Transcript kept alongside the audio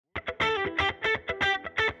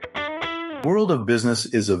The world of business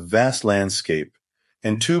is a vast landscape,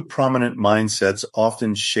 and two prominent mindsets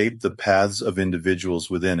often shape the paths of individuals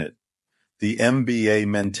within it: the MBA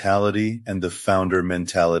mentality and the founder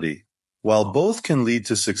mentality. While both can lead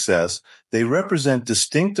to success, they represent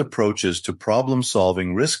distinct approaches to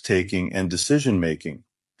problem-solving, risk-taking, and decision-making.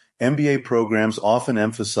 MBA programs often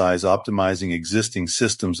emphasize optimizing existing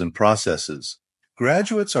systems and processes.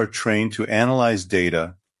 Graduates are trained to analyze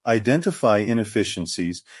data, identify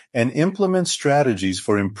inefficiencies, and implement strategies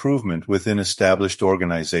for improvement within established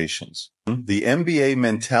organizations. The MBA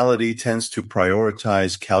mentality tends to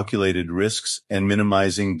prioritize calculated risks and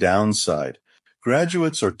minimizing downside.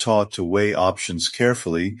 Graduates are taught to weigh options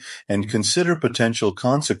carefully and consider potential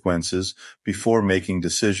consequences before making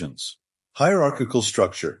decisions. Hierarchical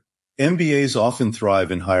structure. MBAs often thrive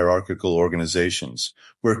in hierarchical organizations,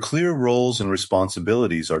 where clear roles and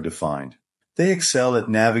responsibilities are defined. They excel at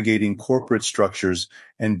navigating corporate structures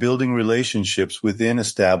and building relationships within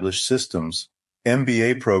established systems.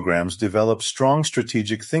 MBA programs develop strong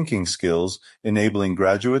strategic thinking skills, enabling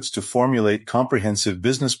graduates to formulate comprehensive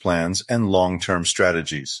business plans and long-term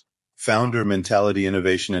strategies. Founder mentality,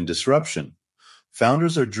 innovation, and disruption.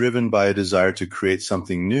 Founders are driven by a desire to create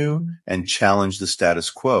something new and challenge the status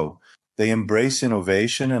quo. They embrace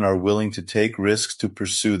innovation and are willing to take risks to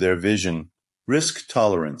pursue their vision. Risk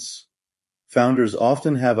tolerance. Founders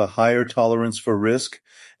often have a higher tolerance for risk,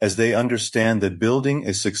 as they understand that building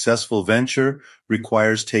a successful venture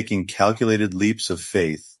requires taking calculated leaps of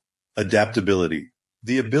faith. Adaptability.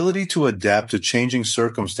 The ability to adapt to changing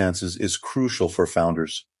circumstances is crucial for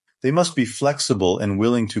founders. They must be flexible and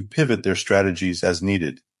willing to pivot their strategies as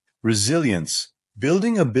needed. Resilience.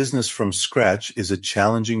 Building a business from scratch is a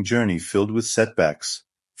challenging journey filled with setbacks.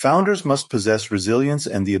 Founders must possess resilience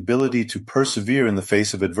and the ability to persevere in the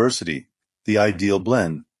face of adversity. The ideal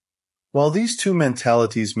blend. While these two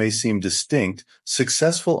mentalities may seem distinct,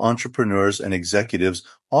 successful entrepreneurs and executives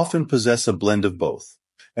often possess a blend of both.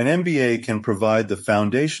 An MBA can provide the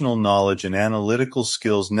foundational knowledge and analytical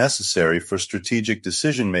skills necessary for strategic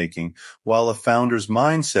decision-making, while a founder's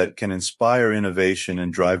mindset can inspire innovation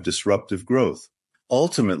and drive disruptive growth.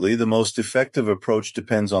 Ultimately, the most effective approach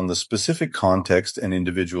depends on the specific context and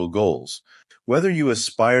individual goals. Whether you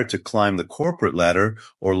aspire to climb the corporate ladder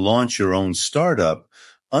or launch your own startup,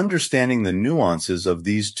 understanding the nuances of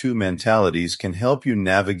these two mentalities can help you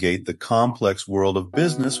navigate the complex world of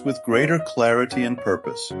business with greater clarity and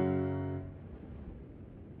purpose.